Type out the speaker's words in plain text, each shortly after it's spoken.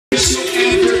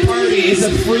is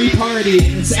a free party.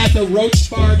 It's at the Roach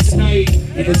Bar tonight,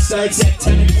 and it starts at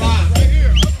 10 o'clock.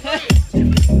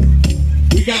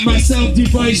 We got myself,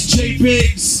 Device, Jay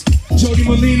Biggs, Jody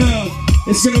Molina.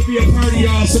 It's gonna be a party,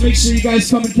 y'all, so make sure you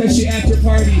guys come and catch the after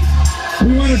party.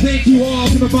 We want to thank you all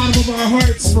from the bottom of our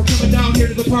hearts for coming down here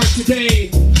to the park today.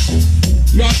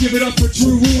 Y'all give it up for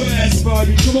Drew Ruiz,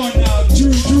 buddy. Come on now,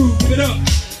 Drew, give it up.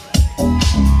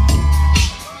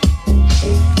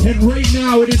 And right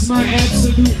now, it is my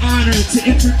absolute honor to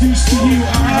introduce to you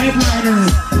our headliner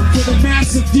for the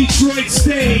massive Detroit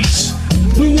stage,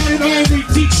 the one and only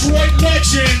Detroit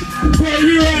legend. Right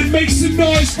here on Make Some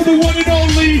Noise for the one and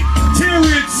only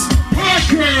Terrence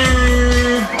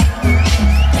Parker.